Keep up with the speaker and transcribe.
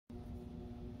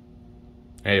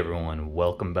Hey everyone,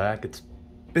 welcome back. It's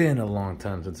been a long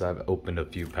time since I've opened a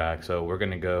few packs, so we're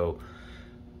gonna go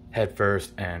head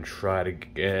first and try to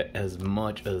get as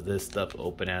much of this stuff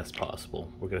open as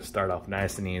possible. We're gonna start off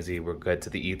nice and easy. We'll get to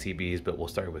the ETBs, but we'll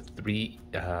start with three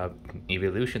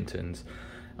Eeveelution Tins.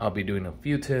 I'll be doing a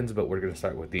few tins, but we're gonna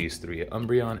start with these three: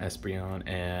 Umbreon, Espeon,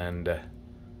 and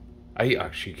I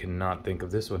actually cannot think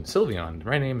of this one. Sylveon.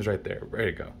 My name is right there. There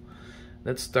you go.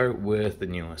 Let's start with the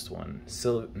newest one.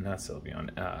 Not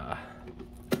Sylveon.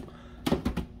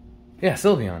 Yeah,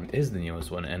 Sylveon is the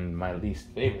newest one and my least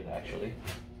favorite, actually.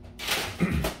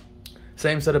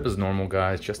 Same setup as normal,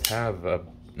 guys. Just have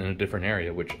in a different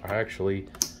area, which I actually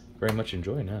very much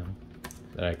enjoy now.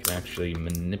 That I can actually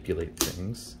manipulate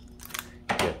things.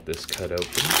 Get this cut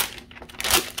open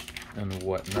and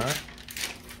whatnot.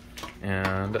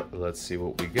 And let's see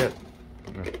what we get.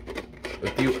 A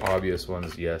few obvious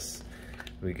ones, yes.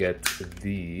 We get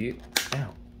the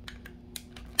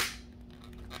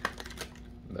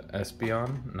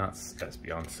Espeon, not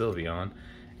Espeon, Sylveon,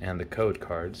 and the code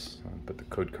cards. I'll put the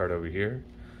code card over here.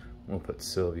 We'll put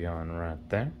Sylveon right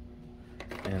there.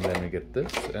 And then we get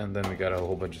this, and then we got a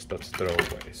whole bunch of stuff to throw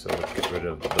away. So let's get rid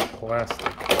of the plastic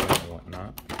and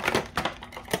whatnot.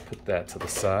 Put that to the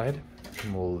side.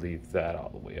 And we'll leave that all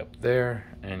the way up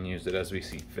there and use it as we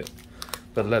see fit.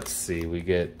 But let's see, we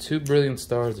get 2 Brilliant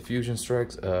Stars, the Fusion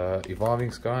Strikes,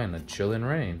 Evolving Sky, and a Chillin'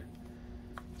 Rain.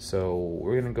 So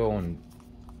we're gonna go in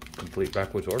complete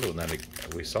backwards order and then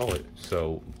we saw it.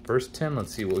 So first 10,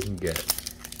 let's see what we can get.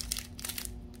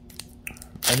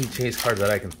 Any chase cards that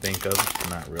I can think of,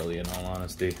 not really in all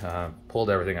honesty. Pulled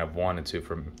everything I've wanted to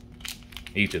from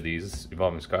each of these.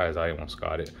 Evolving Skies, I almost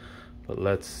got it. But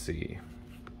let's see.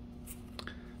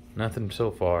 Nothing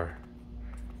so far.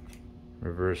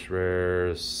 Reverse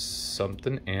rare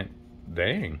something and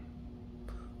dang.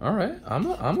 Alright,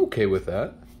 I'm okay with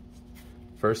that.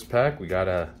 First pack, we got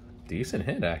a decent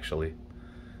hit actually.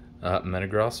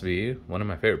 Metagross V, one of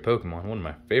my favorite Pokemon, one of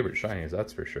my favorite shinies,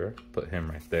 that's for sure. Put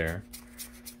him right there.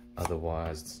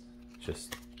 Otherwise,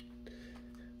 just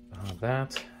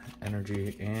that,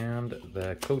 energy, and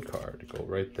the code card go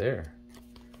right there.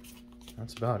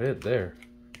 That's about it there.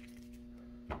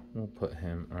 We'll put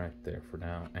him right there for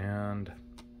now, and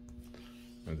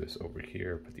move this over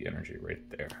here, put the energy right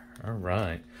there. All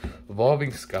right,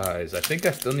 Evolving Skies. I think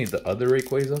I still need the other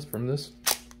Rayquazas from this,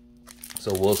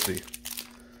 so we'll see.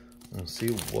 We'll see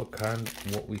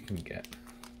what we can get.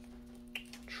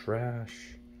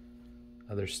 Trash,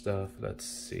 other stuff, let's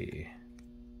see.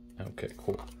 Okay,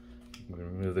 cool. I'm gonna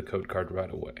remove the code card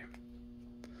right away.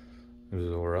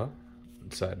 Zora,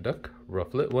 Psyduck,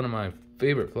 Rufflet, one of my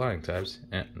favorite flying types,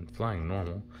 and flying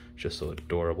normal, just so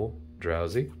adorable.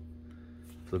 Drowsy,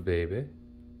 Flabébé,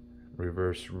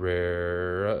 reverse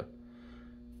rare,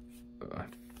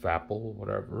 Fapple,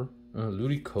 whatever,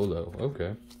 Ludicolo,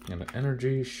 okay, and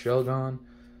energy, Shelgon,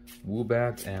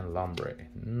 Woobat, and Lombre.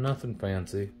 Nothing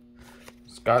fancy.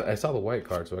 I saw the white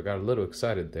card, so I got a little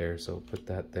excited there, so put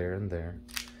that there and there.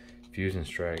 Fusion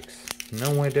Strikes.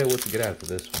 No idea what to get out of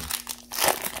this one.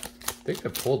 I think I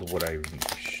pulled what I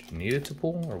needed to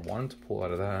pull or wanted to pull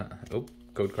out of that. Oh,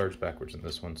 code card's backwards in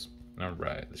this one's.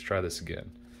 Alright, let's try this again.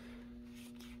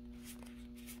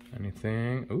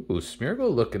 Anything? Ooh,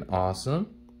 Smeargle looking awesome.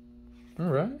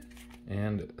 Alright.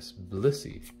 And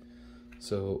Blissey.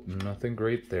 So, nothing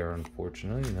great there,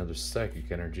 unfortunately. Another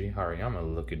Psychic Energy.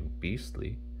 Hariyama looking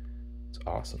beastly. It's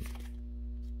awesome.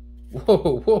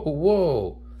 Whoa, whoa,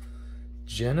 whoa!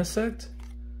 Genesect?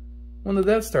 When did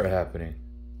that start happening?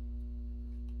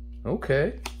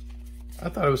 Okay. I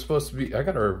thought it was supposed to be. I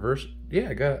got a reverse. Yeah,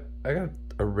 I got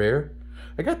a rare.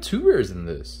 I got 2 rares in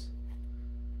this.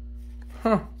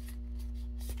 Huh.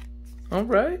 All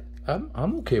right.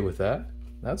 I'm okay with that.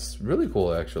 That's really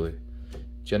cool, actually.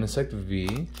 Genesect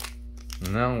V.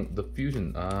 Now the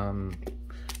fusion.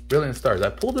 Brilliant Stars.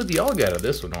 I pulled a Dialga out of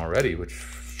this one already, which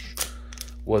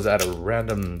was at a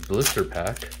random blister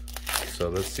pack. So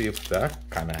let's see if that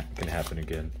kind of can happen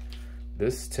again.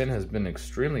 This tin has been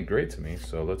extremely great to me,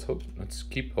 so let's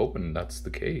keep hoping that's the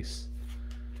case.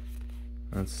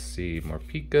 Let's see,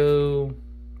 Morpeko,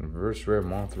 reverse rare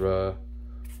Mothra.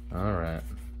 All right,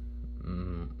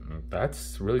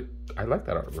 that's really, I like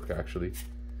that artwork actually.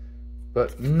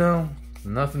 But no,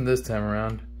 nothing this time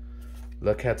around.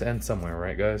 Luck had to end somewhere,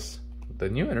 right guys? The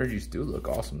new energies do look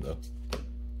awesome though.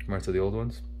 Compared to the old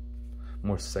ones,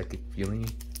 more psychic feeling.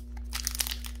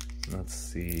 Let's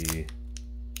see.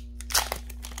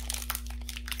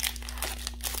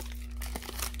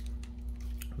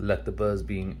 Let the buzz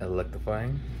being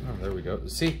electrifying. Oh, there we go.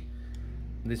 See,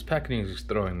 this packaging is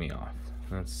throwing me off.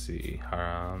 Let's see.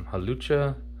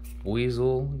 Halucha,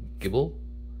 Weasel, Gibble,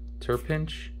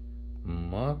 Turpinch,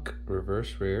 Muck,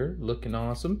 reverse rare, looking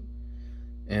awesome.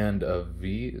 And a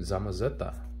V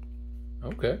Zamazenta.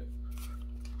 Okay.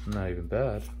 Not even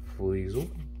bad. Fleasel.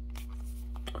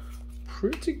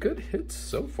 Pretty good hits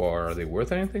so far. Are they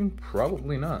worth anything?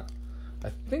 Probably not.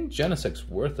 I think Genesec's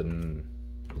worth a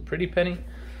pretty penny.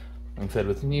 Like I said,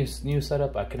 with new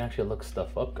setup, I can actually look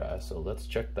stuff up, guys. So let's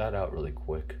check that out really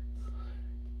quick.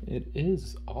 It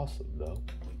is awesome, though.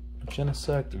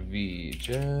 Genesect V.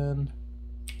 Gen.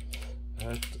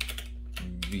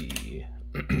 V.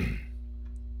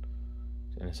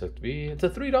 Genesect V. It's a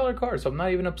 $3 card, so I'm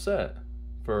not even upset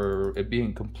for it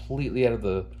being completely out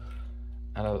of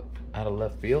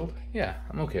left field. Yeah,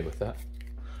 I'm okay with that.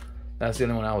 That's the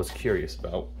only one I was curious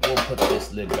about. We'll put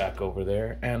this lid back over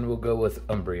there, and we'll go with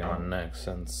Umbreon next.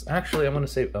 Since actually, I'm gonna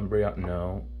save Umbreon.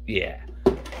 No, yeah,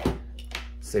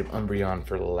 save Umbreon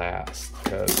for last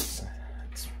because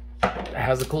it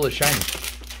has the coolest shiny.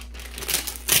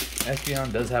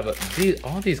 Espeon does have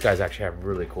all these guys actually have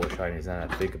really cool shinies. Now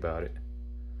that I think about it.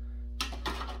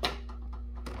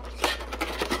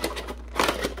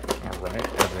 All right,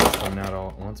 everything's coming out all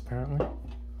at once apparently.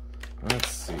 Let's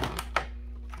see.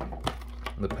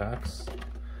 The packs,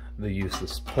 the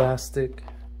useless plastic.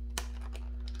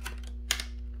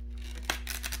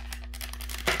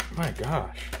 My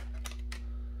gosh,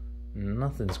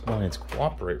 nothing's wanting to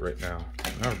cooperate right now.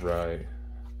 All right,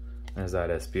 there's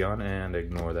that Espeon, and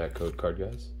ignore that code card,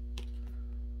 guys.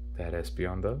 That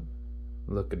Espeon though,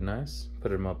 looking nice.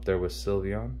 Put him up there with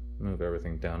Sylveon. Move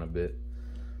everything down a bit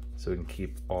so we can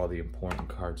keep all the important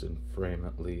cards in frame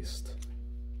at least.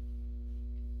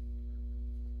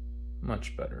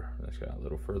 Much better. Let's go a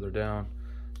little further down.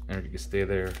 Energy can stay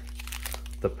there.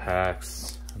 The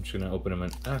packs. I'm just gonna open them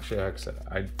and actually, like I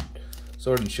said,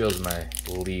 Sword and Shield is my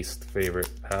least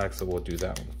favorite pack, so we'll do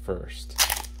that one first.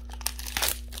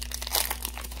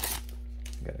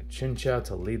 Got a Chinchou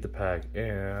to lead the pack,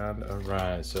 and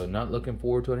alright. So not looking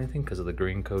forward to anything because of the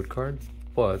green code card,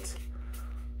 but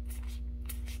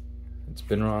it's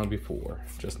been wrong before,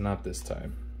 just not this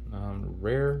time.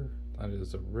 Rare. That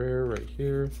is a rare right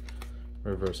here.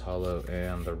 Reverse Hollow,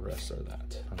 and the rest are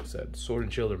that. Like I said, Sword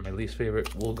and Shield are my least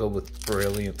favorite. We'll go with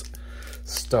Brilliant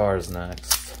Stars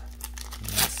next.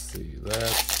 Let's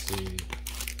see.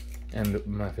 And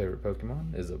my favorite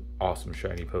Pokemon is an awesome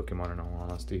shiny Pokemon in all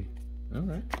honesty.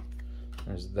 Alright.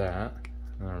 There's that.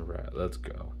 Alright, let's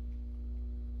go.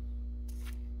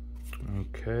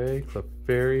 Okay,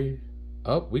 Clefairy.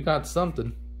 Oh, we got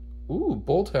something. Ooh,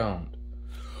 Bolthound.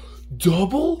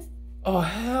 Double? Oh,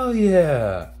 hell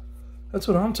yeah. That's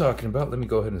what I'm talking about. Let me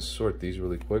go ahead and sort these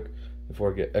really quick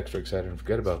before I get extra excited and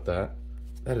forget about that.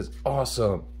 That is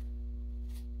awesome.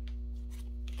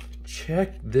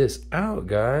 Check this out,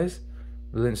 guys.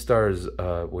 Brilliant Stars,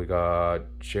 we got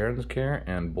Sharon's Care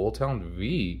and Bolthound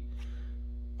V.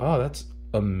 Oh, that's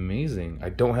amazing.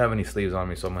 I don't have any sleeves on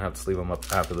me, so I'm gonna have to sleeve them up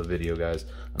after the video, guys,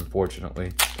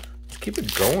 unfortunately. Let's keep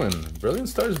it going. Brilliant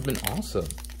Stars has been awesome.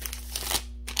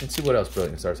 Let's see what else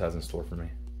Brilliant Stars has in store for me.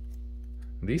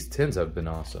 These tins have been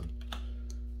awesome.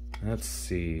 Let's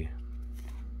see.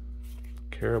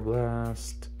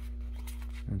 Carablast.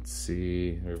 Let's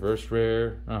see. Reverse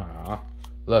rare. Ah,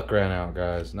 luck ran out,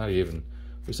 guys. Not even.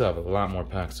 We still have a lot more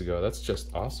packs to go. That's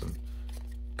just awesome.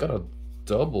 Got a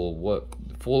double, what?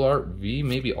 Full art V,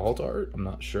 maybe alt art? I'm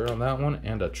not sure on that one.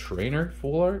 And a trainer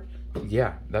full art?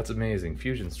 Yeah, that's amazing.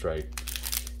 Fusion Strike.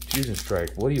 Fusion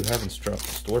Strike. What do you have in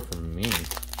store for me?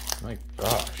 My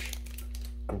gosh.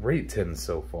 Great tins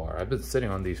so far. I've been sitting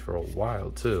on these for a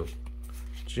while too.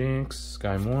 Jinx,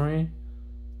 Skymori,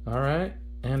 alright,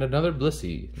 and another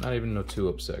Blissey. Not even too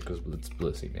upset because it's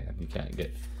Blissey, man. You can't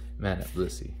get mad at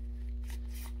Blissey.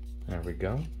 There we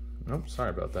go. Nope, sorry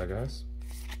about that, guys.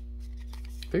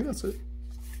 I think that's it.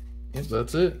 Yep,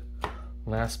 that's it.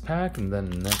 Last pack, and then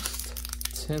next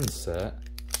tin set.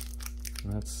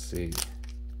 Let's see.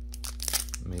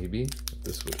 Maybe if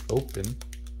this would open.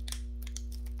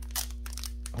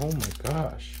 Oh my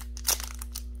gosh.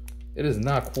 It is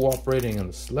not cooperating in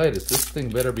the slightest. This thing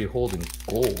better be holding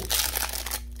gold.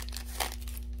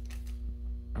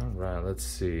 Alright, let's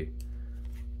see.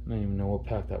 I don't even know what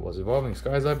pack that was. Evolving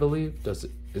Skies, I believe.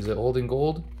 Is it holding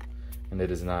gold? And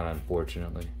it is not,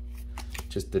 unfortunately.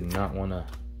 Just did not want to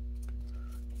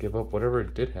give up whatever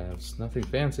it did have. It's nothing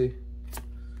fancy.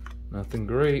 Nothing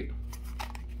great.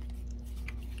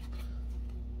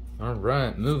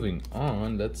 Alright, moving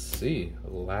on. Let's see.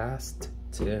 Last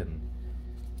tin.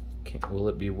 Will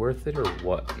it be worth it or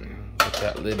what? Put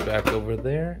that lid back over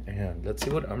there. And let's see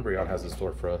what Umbreon has in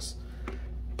store for us.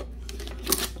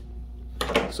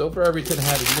 So far, every tin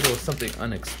had a little something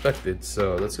unexpected.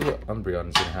 So let's see what Umbreon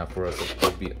is gonna have for us. It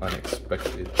could be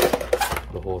unexpected.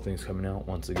 The whole thing's coming out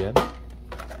once again.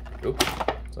 Oops,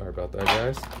 sorry about that,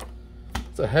 guys.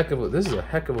 This is a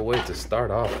heck of a way to start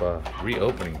off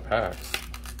reopening packs.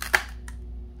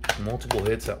 Multiple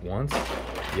hits at once.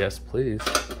 Yes, please.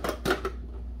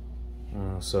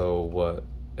 So what?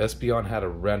 Espeon had a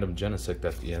random Genesect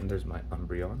at the end. There's my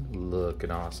Umbreon,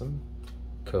 looking awesome.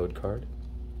 Code card.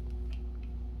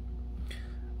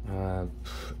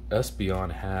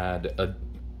 Espeon had a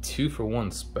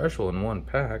 2-for-1 special in one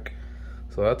pack,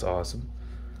 so that's awesome.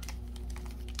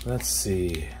 Let's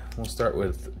see. We'll start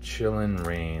with Chillin'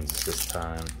 Reigns this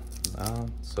time.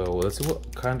 So let's see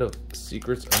what kind of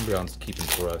secrets Umbreon's keeping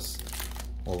for us,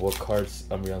 or what cards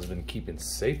Umbreon's been keeping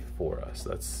safe for us.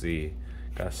 Let's see.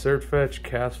 Got Surge Fetch,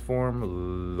 Cast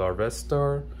Form,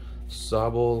 Larvestar,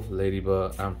 Sobble,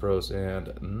 Ladybug, Ampharos,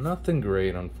 and nothing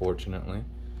great, unfortunately.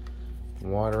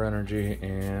 Water Energy,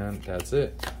 and that's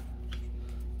it.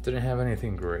 Didn't have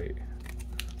anything great.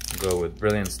 Go with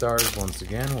Brilliant Stars once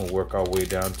again. We'll work our way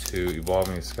down to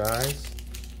Evolving Skies.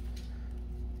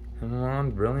 Come on,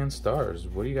 Brilliant Stars.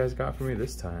 What do you guys got for me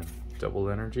this time? Double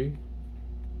Energy.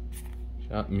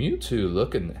 Mewtwo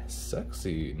looking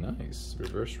sexy. Nice.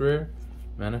 Reverse Rare.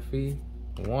 Manaphy.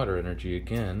 Water Energy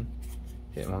again.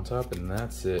 Hit him on top, and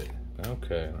that's it.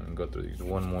 Okay, let me go through these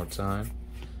one more time.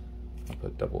 I'll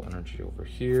put Double Energy over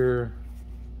here.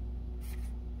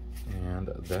 And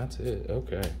that's it.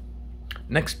 Okay.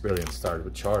 Next Brilliant Stars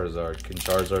with Charizard. Can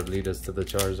Charizard lead us to the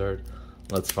Charizard?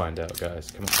 Let's find out,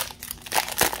 guys. Come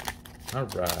on.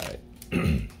 Alright.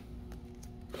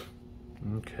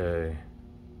 Okay.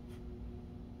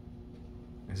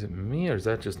 Is it me, or is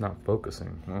that just not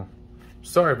focusing? Well,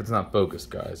 sorry if it's not focused,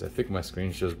 guys. I think my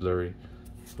screen shows blurry.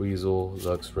 Weasel,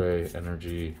 Luxray,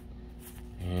 Energy,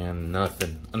 and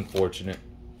nothing. Unfortunate.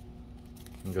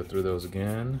 Go through those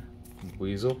again.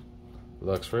 Weasel,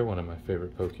 Luxray, one of my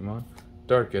favorite Pokemon.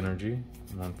 Dark Energy,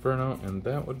 Monferno, and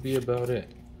that would be about it.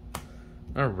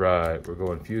 Alright, we're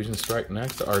going Fusion Strike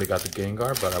next. I already got the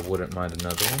Gengar, but I wouldn't mind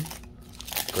another one.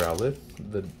 Growlithe,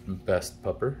 the best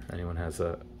pupper. Anyone has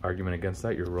an argument against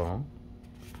that, you're wrong.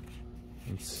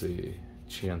 Let's see.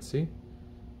 Chansey,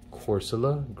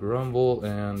 Corsola, Grumble,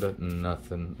 and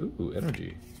nothing. Ooh,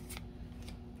 Energy.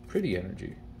 Pretty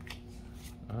Energy.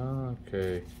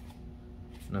 Okay.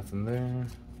 Nothing there.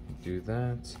 Do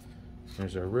that.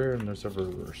 There's our rare, and there's our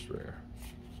reverse rare.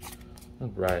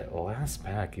 Alright, last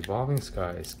pack. Evolving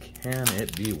Skies. Can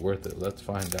it be worth it? Let's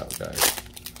find out, guys.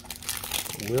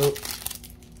 Will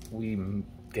we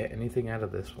get anything out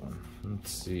of this one?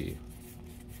 Let's see.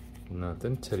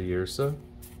 Nothing. Teddiursa?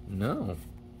 No.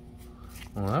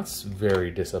 Well, that's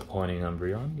very disappointing,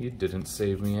 Umbreon. You didn't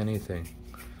save me anything.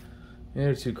 The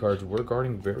other two cards were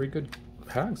guarding very good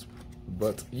packs,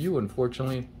 but you,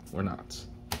 unfortunately, were not.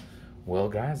 Well,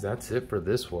 guys, that's it for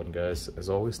this one, guys. As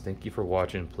always, thank you for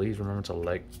watching. Please remember to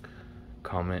like,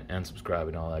 comment, and subscribe,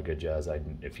 and all that good jazz.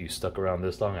 If you stuck around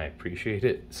this long, I appreciate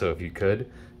it. So if you could,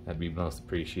 that'd be most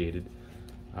appreciated.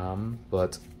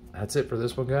 But that's it for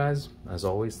this one, guys. As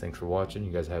always, thanks for watching.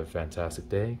 You guys have a fantastic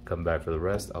day. Come back for the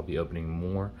rest. I'll be opening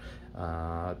more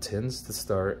tins to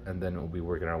start, and then we'll be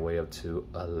working our way up to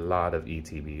a lot of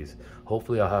ETBs.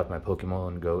 Hopefully, I'll have my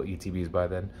Pokemon Go ETBs by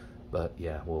then. But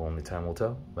yeah, only time will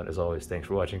tell. But as always, thanks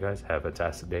for watching, guys. Have a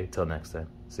fantastic day. Till next time.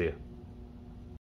 See ya.